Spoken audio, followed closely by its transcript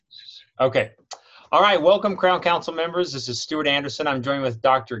Okay. All right. Welcome, Crown Council members. This is Stuart Anderson. I'm joined with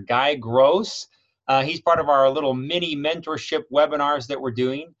Dr. Guy Gross. He's part of our little mini mentorship webinars that we're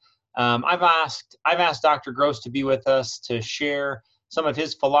doing. I've asked Dr. Gross to be with us to share some of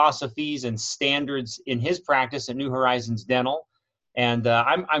his philosophies and standards in his practice at New Horizons Dental. And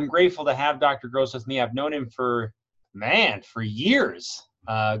I'm grateful to have Dr. Gross with me. I've known him for years.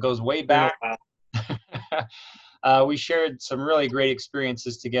 Goes way back. We shared some really great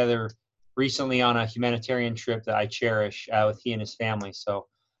experiences together recently on a humanitarian trip that I cherish with he and his family. So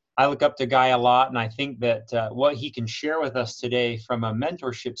I look up to Guy a lot, and I think that what he can share with us today from a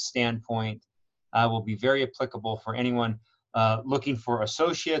mentorship standpoint will be very applicable for anyone looking for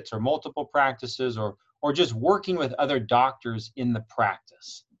associates or multiple practices or just working with other doctors in the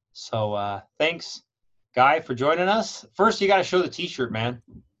practice. So thanks, Guy, for joining us. First, you got to show the t-shirt, man.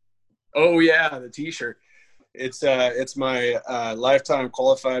 Oh yeah, the t-shirt. It's my lifetime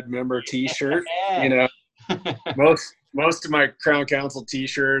qualified member t-shirt. Yeah. You know, most of my Crown Council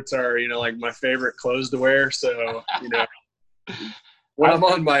t-shirts are, like my favorite clothes to wear. So, when I'm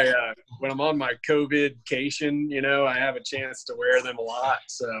on my COVID-cation, I have a chance to wear them a lot.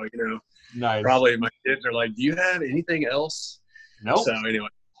 So, Nice. Probably my kids are like, "Do you have anything else?" Nope. So anyway,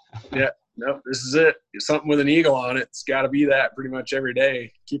 yeah, nope, this is it. Something with an eagle on it. It's got to be that pretty much every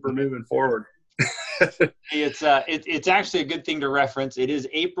day. Keep her moving forward. It's actually a good thing to reference. It is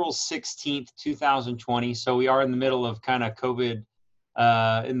April 16th, 2020. So we are in the middle of kind of COVID,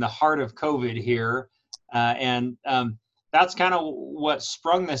 in the heart of COVID here. And that's kind of what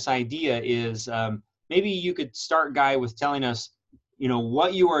sprung this idea is maybe you could start, Guy, with telling us,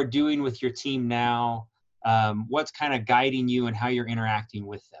 what you are doing with your team now, what's kind of guiding you and how you're interacting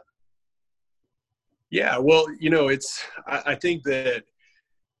with them. Yeah, well, I think that,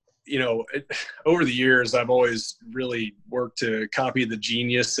 over the years, I've always really worked to copy the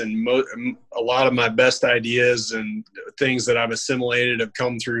genius, and a lot of my best ideas and things that I've assimilated have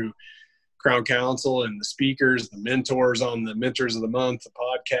come through Crown Council and the speakers, the mentors on the Mentors of the Month, the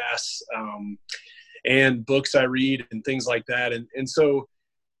podcasts, and books I read and things like that. And so,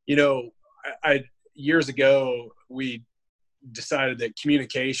 I years ago, we decided that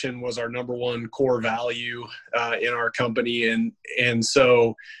communication was our number one core value in our company. And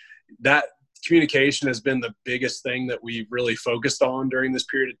so that communication has been the biggest thing that we've really focused on during this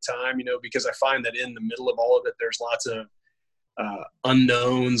period of time, because I find that in the middle of all of it, there's lots of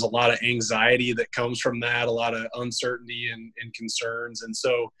unknowns, a lot of anxiety that comes from that, a lot of uncertainty and concerns. And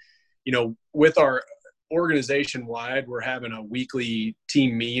so, with our organization wide, we're having a weekly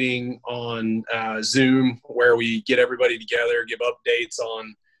team meeting on Zoom where we get everybody together, give updates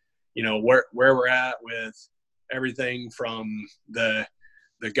on, where we're at with everything from the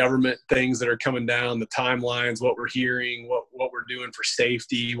government things that are coming down, the timelines, what we're hearing, what we're doing for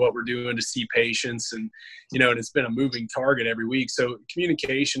safety, what we're doing to see patients. And, and it's been a moving target every week. So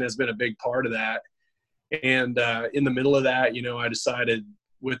communication has been a big part of that. And in the middle of that, I decided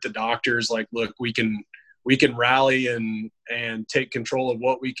with the doctors, like, look, we can rally and take control of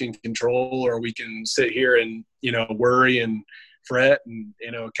what we can control, or we can sit here and, worry and fret and,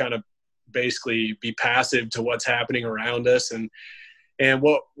 kind of basically be passive to what's happening around us. And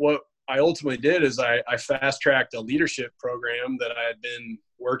what I ultimately did is I fast-tracked a leadership program that I had been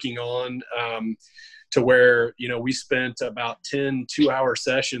working on to where, we spent about 10 two-hour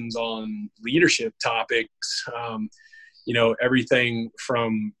sessions on leadership topics, everything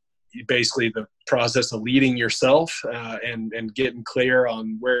from basically the process of leading yourself and getting clear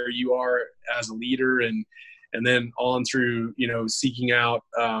on where you are as a leader, and then on through, seeking out,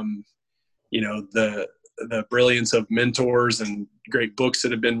 the brilliance of mentors and great books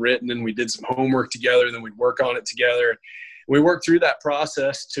that have been written. And we did some homework together, and then we'd work on it together. We worked through that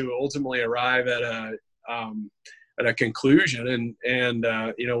process to ultimately arrive at a conclusion. And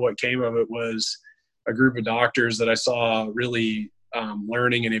what came of it was a group of doctors that I saw really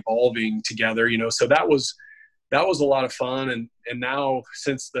learning and evolving together, so that was a lot of fun. And now,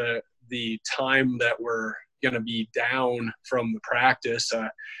 since the time that we're going to be down from the practice,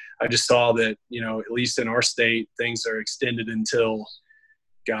 I just saw that, at least in our state, things are extended until,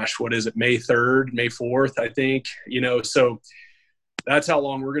 what is it, May 3rd, May 4th, I think, so that's how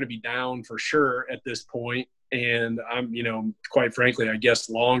long we're going to be down for sure at this point. And I'm, quite frankly, I guess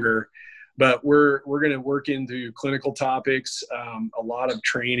longer, but we're going to work into clinical topics, a lot of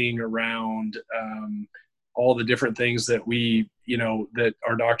training around all the different things that we, that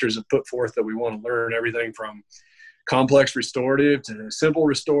our doctors have put forth that we want to learn, everything from complex restorative to simple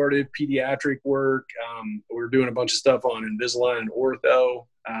restorative, pediatric work. We're doing a bunch of stuff on Invisalign and ortho,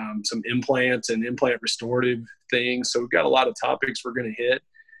 some implants and implant restorative things. So we've got a lot of topics we're going to hit.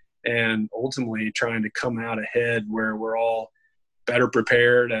 and ultimately trying to come out ahead where we're all better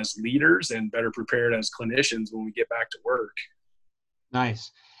prepared as leaders and better prepared as clinicians when we get back to work.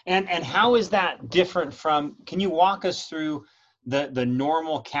 Nice. And how is that different from, can you walk us through the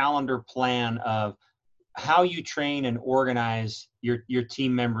normal calendar plan of how you train and organize your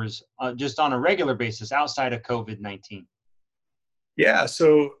team members just on a regular basis outside of COVID-19? Yeah.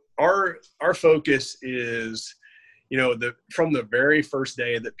 So our focus is, from the very first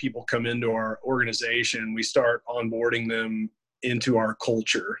day that people come into our organization, we start onboarding them into our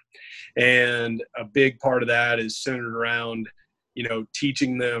culture. And a big part of that is centered around,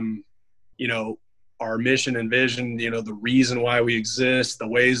 teaching them, our mission and vision, the reason why we exist, the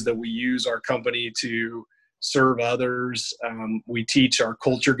ways that we use our company to serve others. We teach our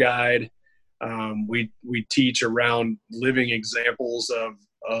culture guide. We teach around living examples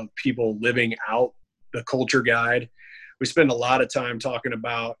of people living out the culture guide. We spend a lot of time talking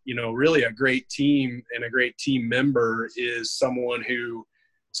about, really a great team and a great team member is someone who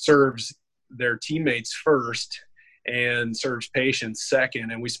serves their teammates first and serves patients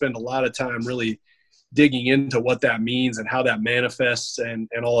second. And we spend a lot of time really digging into what that means and how that manifests and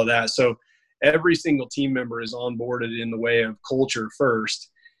all of that. So every single team member is onboarded in the way of culture first.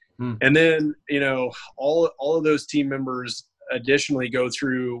 And then, all of those team members additionally go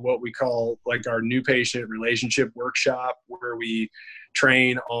through what we call like our new patient relationship workshop, where we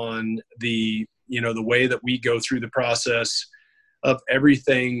train on the way that we go through the process of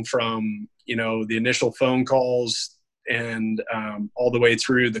everything from, the initial phone calls and all the way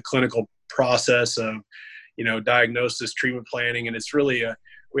through the clinical process of, diagnosis, treatment planning. And it's really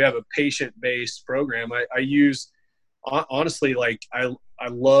we have a patient-based program. I use, honestly, like I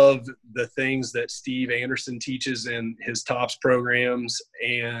love the things that Steve Anderson teaches in his TOPS programs.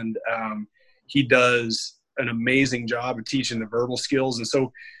 And he does an amazing job of teaching the verbal skills. And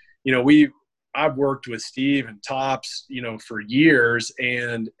so, I've worked with Steve and TOPS, for years.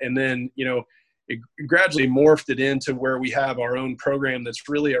 And then, it gradually morphed it into where we have our own program that's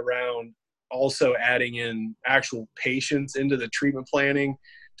really around also adding in actual patients into the treatment planning,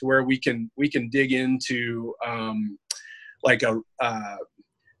 to where we can dig into like a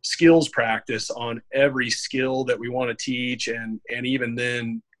skills practice on every skill that we want to teach. And even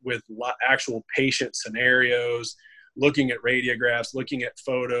then with actual patient scenarios, looking at radiographs, looking at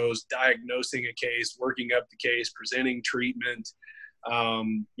photos, diagnosing a case, working up the case, presenting treatment,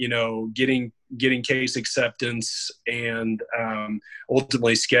 getting case acceptance, and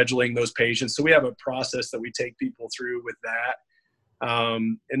ultimately scheduling those patients. So we have a process that we take people through with that.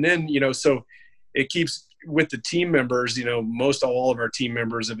 And then, so it keeps with the team members, most all of our team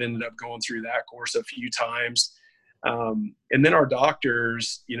members have ended up going through that course a few times. And then our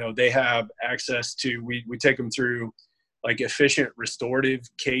doctors, they have access to, we take them through like efficient restorative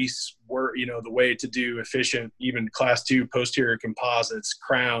case work, the way to do efficient, even class 2 posterior composites,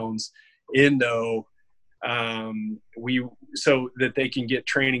 crowns, endo, so that they can get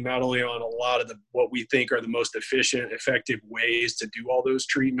training not only on a lot of what we think are the most efficient, effective ways to do all those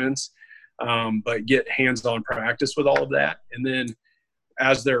treatments, but get hands-on practice with all of that. And then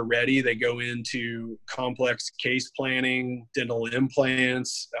as they're ready, they go into complex case planning, dental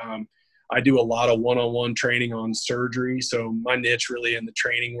implants. I do a lot of one-on-one training on surgery. So my niche really in the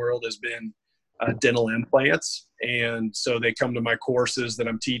training world has been dental implants. And so they come to my courses that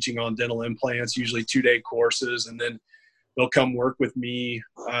I'm teaching on dental implants, usually 2-day courses. And then they'll come work with me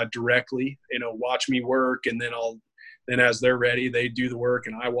directly, watch me work. And then as they're ready, they do the work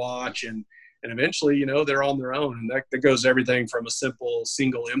and I watch. And eventually, they're on their own. And that goes everything from a simple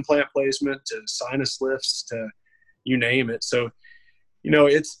single implant placement to sinus lifts to you name it. So,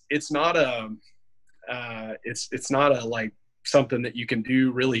 it's not a like something that you can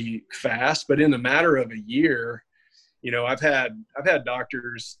do really fast, but in a matter of a year, I've had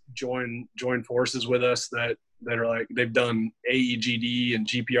doctors join forces with us that are like, they've done AEGD and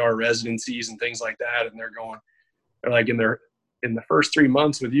GPR residencies and things like that. And they're like, in the first 3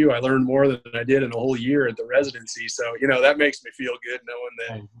 months with you, I learned more than I did in a whole year at the residency. So, that makes me feel good knowing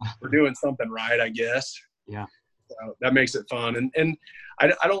that we're doing something right, I guess. Yeah. So that makes it fun. And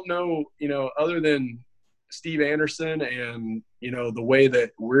I don't know, other than Steve Anderson and, the way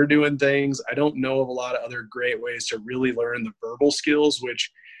that we're doing things, I don't know of a lot of other great ways to really learn the verbal skills,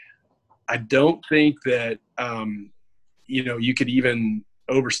 which I don't think that, you could even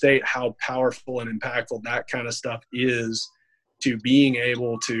overstate how powerful and impactful that kind of stuff is to being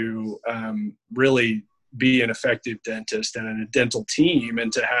able to really be an effective dentist and a dental team,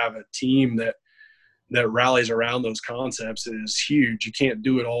 and to have a team that rallies around those concepts is huge. You can't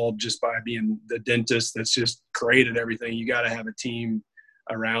do it all just by being the dentist that's just great at everything. You got to have a team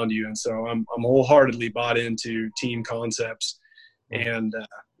around you. And so I'm wholeheartedly bought into team concepts, and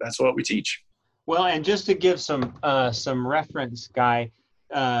that's what we teach. Well, and just to give some reference, Guy,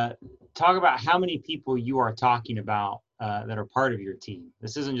 talk about how many people you are talking about that are part of your team.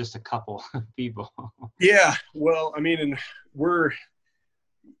 This isn't just a couple of people. Yeah, well, I mean, and we're,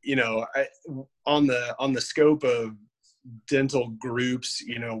 you know, on the scope of dental groups,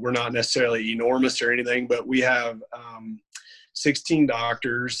 you know, we're not necessarily enormous or anything, but we have 16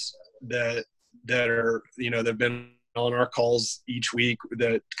 doctors that are, you know, that've been on our calls each week,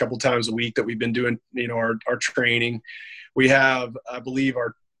 that a couple times a week that we've been doing, you know, our training. We have, I believe,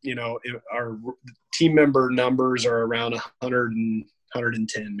 our team member numbers are around 100 and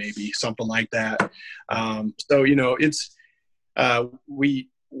 110, maybe something like that. So, you know, it's,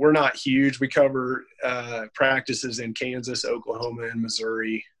 we're not huge. We cover practices in Kansas, Oklahoma, and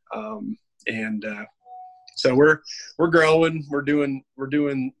Missouri. So we're growing. We're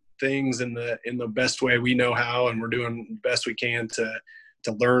doing things in the best way we know how, and we're doing the best we can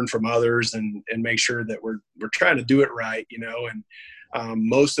to learn from others and make sure that we're trying to do it right, you know. And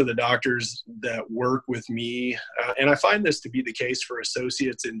most of the doctors that work with me, and I find this to be the case for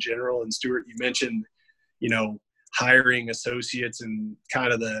associates in general. And Stuart, you mentioned, you know, hiring associates and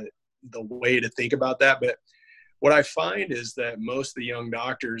kind of the way to think about that. But what I find is that most of the young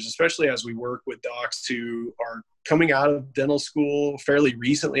doctors, especially as we work with docs who are coming out of dental school, fairly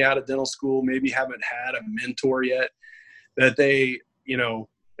recently out of dental school, maybe haven't had a mentor yet, that they, you know,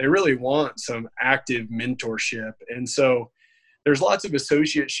 they really want some active mentorship. And so there's lots of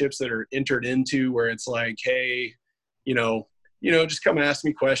associateships that are entered into where it's like, hey, you know, just come ask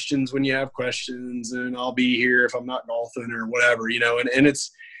me questions when you have questions, and I'll be here if I'm not golfing or whatever, you know. And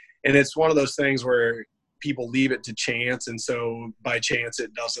it's one of those things where people leave it to chance, and so by chance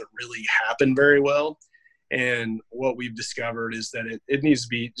it doesn't really happen very well. And what we've discovered is that it needs to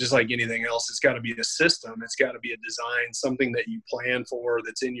be just like anything else. It's got to be a system. It's got to be a design, something that you plan for,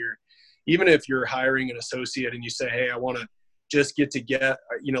 that's in your, even if you're hiring an associate and you say, hey, I want to just get,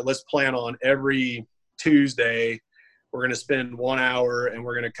 you know, let's plan on every Tuesday we're going to spend 1 hour and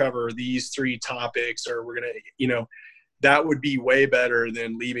we're going to cover these 3 topics, or we're going to, you know, that would be way better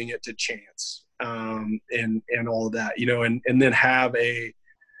than leaving it to chance, and all of that, you know, and then have a,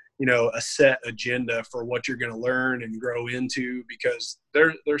 you know, a set agenda for what you're going to learn and grow into, because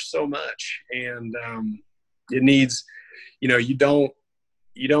there's so much, and it needs, you know, you don't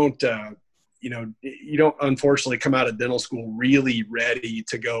unfortunately come out of dental school really ready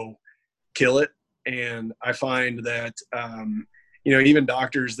to go kill it. And I find that, you know, even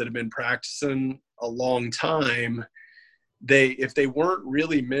doctors that have been practicing a long time, if they weren't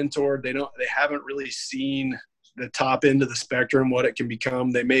really mentored, they haven't really seen the top end of the spectrum, what it can become.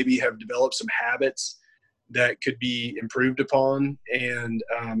 They maybe have developed some habits that could be improved upon, and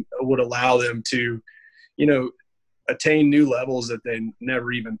would allow them to, you know, attain new levels that they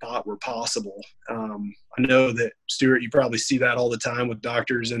never even thought were possible. I know that, Stuart, you probably see that all the time with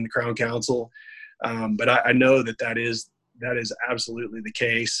doctors in the Crown Council. But I know that is absolutely the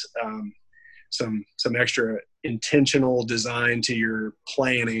case. Some extra intentional design to your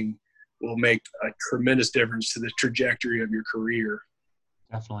planning will make a tremendous difference to the trajectory of your career.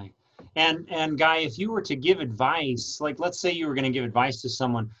 Definitely. And Guy, if you were to give advice, like let's say you were going to give advice to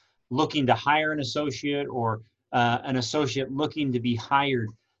someone looking to hire an associate, or an associate looking to be hired,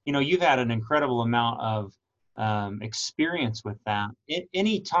 you know, you've had an incredible amount of experience with that.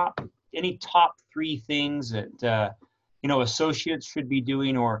 Any top 3 things that you know, associates should be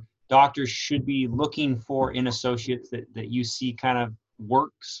doing, or doctors should be looking for in associates that you see kind of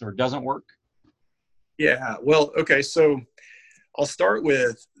works or doesn't work? Yeah, well, okay, so I'll start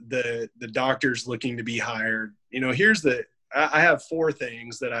with the doctors looking to be hired. You know, I have 4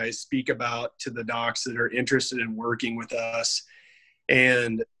 things that I speak about to the docs that are interested in working with us.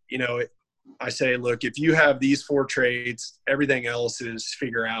 And, you know, I say, look, if you have these 4 traits, everything else is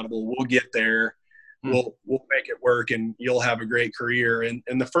figure outable. We'll get there. We'll make it work, and you'll have a great career. And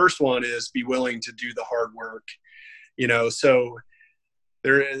the first one is be willing to do the hard work. You know, so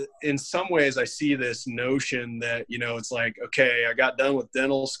in some ways I see this notion that, you know, it's like, okay, I got done with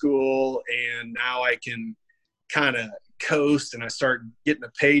dental school and now I can kind of coast and I start getting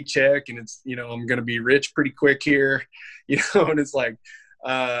a paycheck, and it's, you know, I'm going to be rich pretty quick here, you know. And it's like,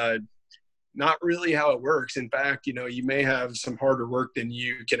 not really how it works. In fact, you know, you may have some harder work than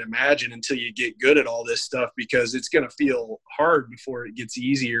you can imagine until you get good at all this stuff, because it's going to feel hard before it gets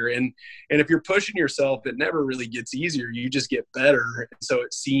easier. And if you're pushing yourself, it never really gets easier. You just get better. So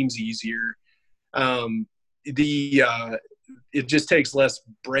it seems easier. The it just takes less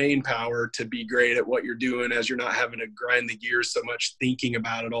brain power to be great at what you're doing, as you're not having to grind the gears so much thinking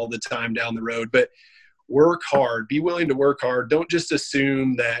about it all the time down the road. But work hard, be willing to work hard. Don't just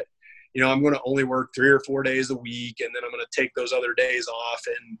assume that, I'm going to only work 3 or 4 days a week, and then I'm going to take those other days off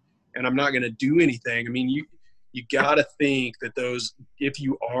and I'm not going to do anything. I mean, you got to think that if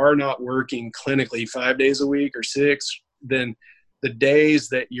you are not working clinically 5 days a week or 6, then the days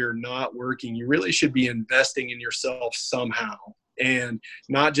that you're not working, you really should be investing in yourself somehow, and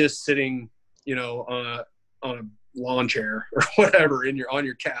not just sitting, on a lawn chair or whatever on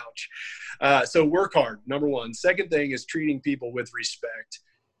your couch. So work hard, number one. Second thing is treating people with respect.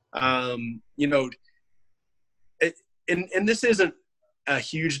 And this isn't a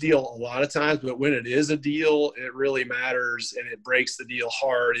huge deal a lot of times, but when it is a deal, it really matters, and it breaks the deal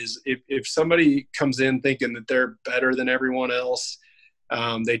hard. Is if somebody comes in thinking that they're better than everyone else,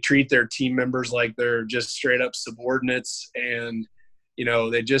 they treat their team members like they're just straight up subordinates, and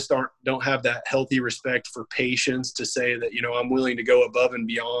they just don't have that healthy respect for patients to say that, I'm willing to go above and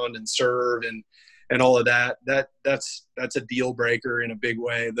beyond and serve and all of that. That's a deal breaker in a big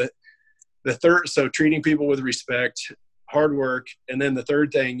way. The third, so treating people with respect, hard work. And then the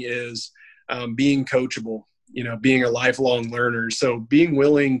third thing is being coachable, being a lifelong learner. So being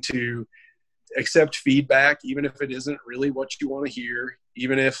willing to accept feedback, even if it isn't really what you want to hear,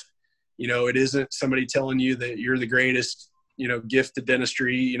 even if, it isn't somebody telling you that you're the greatest, gift to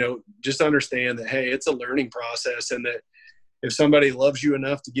dentistry, just understand that, hey, it's a learning process, and that if somebody loves you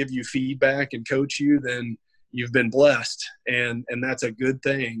enough to give you feedback and coach you, then you've been blessed, and that's a good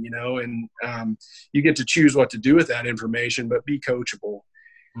thing, and you get to choose what to do with that information, but be coachable.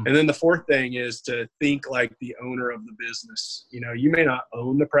 Mm-hmm. And then the fourth thing is to think like the owner of the business. You may not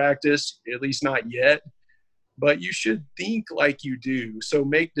own the practice, at least not yet, but you should think like you do. So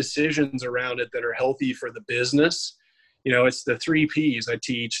make decisions around it that are healthy for the business. It's the 3 Ps I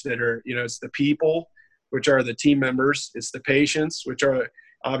teach that are, it's the people, which are the team members. It's the patients, which are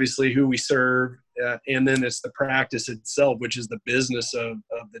obviously who we serve. And then it's the practice itself, which is the business of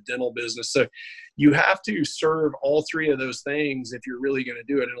the dental business. So you have to serve all 3 of those things if you're really going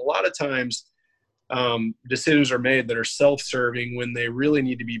to do it. And a lot of times decisions are made that are self-serving when they really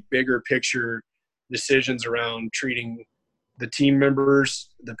need to be bigger picture decisions around treating the team members,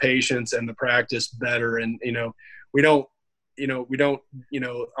 the patients, and the practice better. And, we don't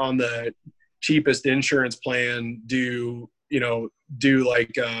on the cheapest insurance plan do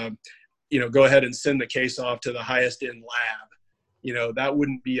like, go ahead and send the case off to the highest end lab. That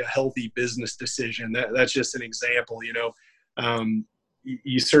wouldn't be a healthy business decision. That's just an example.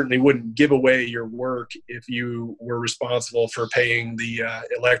 You certainly wouldn't give away your work if you were responsible for paying the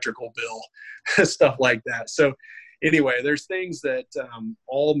electrical bill, stuff like that. So anyway, there's things that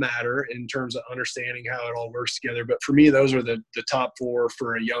all matter in terms of understanding how it all works together. But for me, those are the top 4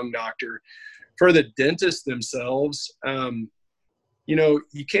 for a young doctor. For the dentists themselves,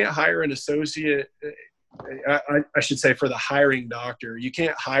 you can't hire an associate. I should say, for the hiring doctor, you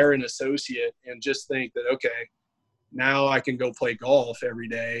can't hire an associate and just think that, okay, now I can go play golf every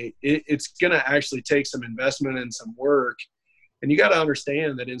day. It's going to actually take some investment and some work. And you got to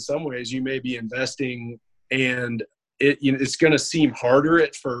understand that in some ways you may be investing, and it's going to seem harder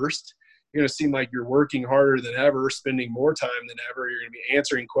at first. You're going to seem like you're working harder than ever, spending more time than ever. You're going to be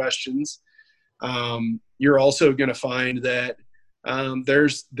answering questions. You're also going to find that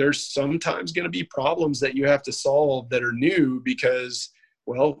there's sometimes going to be problems that you have to solve that are new because,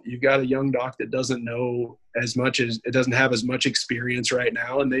 well, you've got a young doc that doesn't know as much, as it doesn't have as much experience right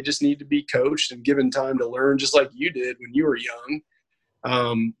now, and they just need to be coached and given time to learn, just like you did when you were young.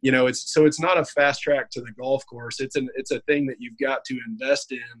 It's not a fast track to the golf course. It's a thing that you've got to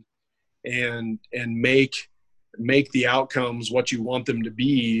invest in and make the outcomes what you want them to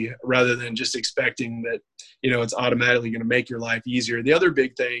be, rather than just expecting that, it's automatically going to make your life easier. The other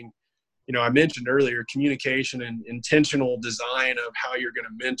big thing, I mentioned earlier, communication and intentional design of how you're going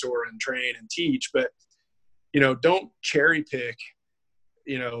to mentor and train and teach, but, don't cherry pick,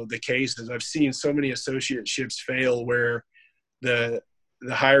 the cases. I've seen so many associateships fail where the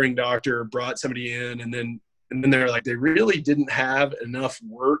hiring doctor brought somebody in and then they're like, they really didn't have enough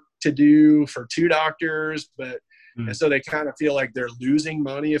work to do for 2 doctors, but and so they kind of feel like they're losing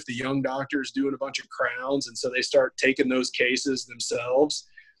money if the young doctor is doing a bunch of crowns. And so they start taking those cases themselves.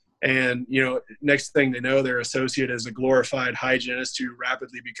 And, next thing they know, their associate is a glorified hygienist who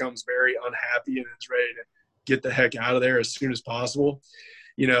rapidly becomes very unhappy and is ready to get the heck out of there as soon as possible.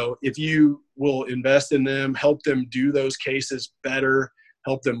 If you will invest in them, help them do those cases better,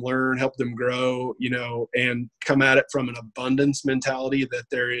 help them learn, help them grow, and come at it from an abundance mentality that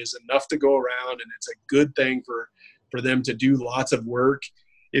there is enough to go around, and it's a good thing for for them to do lots of work.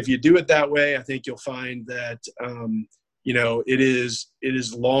 If you do it that way, I think you'll find that, it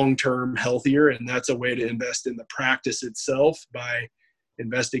is long-term healthier, and that's a way to invest in the practice itself by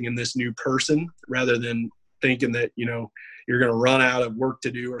investing in this new person rather than thinking that, you're going to run out of work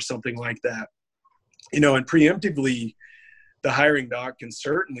to do or something like that. And preemptively, the hiring doc can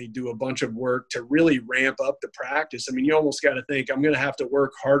certainly do a bunch of work to really ramp up the practice. I mean, you almost got to think, I'm going to have to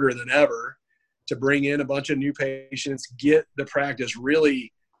work harder than ever to bring in a bunch of new patients, get the practice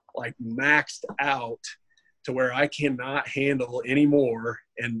really like maxed out to where I cannot handle anymore,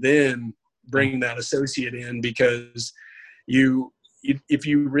 and then bring that associate in, because if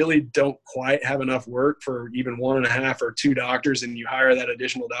you really don't quite have enough work for even 1.5 or 2 doctors and you hire that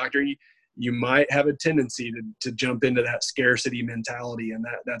additional doctor, you might have a tendency to jump into that scarcity mentality, and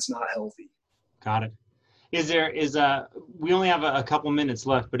that's not healthy. Got it. We only have a couple minutes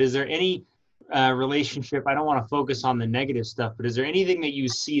left, but is there any relationship? I don't want to focus on the negative stuff, but is there anything that you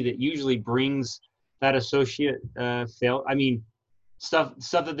see that usually brings that associate fail? I mean, stuff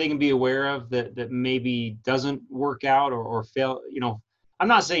that they can be aware of that maybe doesn't work out or fail. I'm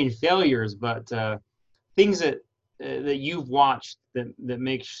not saying failures, but things that you've watched that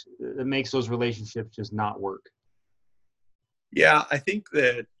makes those relationships just not work. Yeah, I think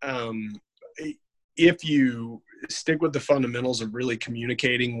that if you stick with the fundamentals of really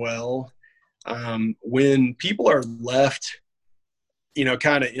communicating well, when people are left,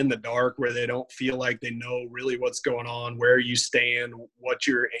 kind of in the dark where they don't feel like they know really what's going on, where you stand, what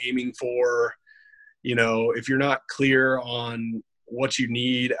you're aiming for, if you're not clear on what you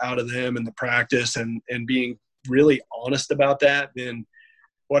need out of them in the practice and being really honest about that, then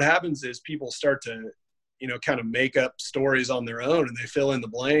what happens is people start to, kind of make up stories on their own, and they fill in the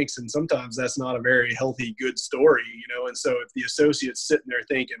blanks. And sometimes that's not a very healthy, good story, and so if the associate's sitting there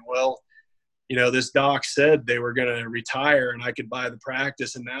thinking, well, this doc said they were going to retire and I could buy the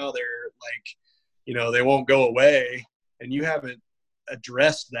practice, and now they're like, they won't go away, and you haven't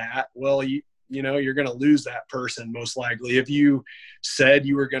addressed that, well, you're going to lose that person most likely. If you said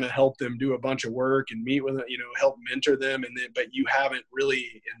you were going to help them do a bunch of work and meet with them, help mentor them, but you haven't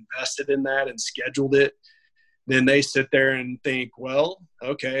really invested in that and scheduled it, then they sit there and think, well,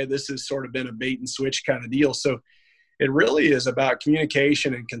 okay, this has sort of been a bait and switch kind of deal. So it really is about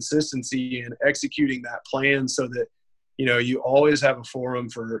communication and consistency and executing that plan so that, you always have a forum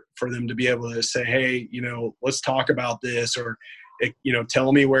for them to be able to say, hey, let's talk about this, or,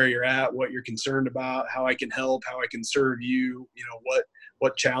 tell me where you're at, what you're concerned about, how I can help, how I can serve you,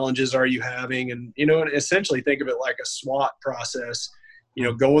 what challenges are you having? And, and essentially think of it like a SWOT process,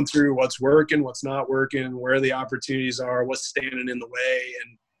 going through what's working, what's not working, where the opportunities are, what's standing in the way,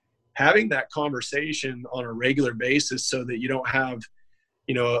 and having that conversation on a regular basis so that you don't have,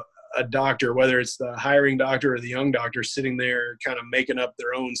 a doctor, whether it's the hiring doctor or the young doctor, sitting there kind of making up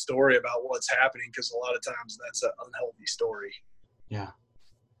their own story about what's happening, because a lot of times that's an unhealthy story. Yeah.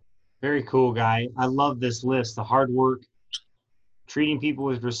 Very cool, Guy. I love this list. The hard work, treating people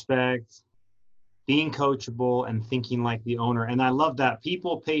with respect, being coachable, and thinking like the owner. And I love that.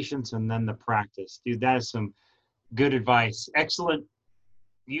 People, patience, and then the practice. Dude, that is some good advice. Excellent.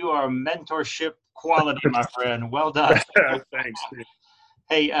 You are mentorship quality, my friend. Well done. Thanks, dude.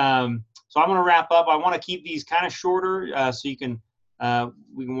 Hey, so I'm going to wrap up. I want to keep these kind of shorter so you can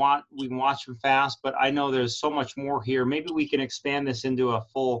we can watch them fast. But I know there's so much more here. Maybe we can expand this into a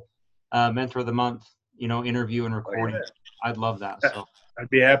full Mentor of the Month, interview and recording. Oh, yeah. I'd love that. So I'd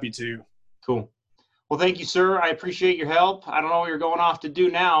be happy to. Cool. Well, thank you, sir. I appreciate your help. I don't know what you're going off to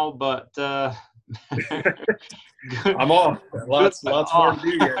do now, but I'm off. Lots more to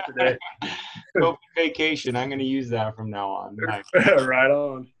do here today. Go vacation. I'm going to use that from now on. Nice. Right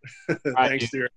on. Right, Thanks, Stuart.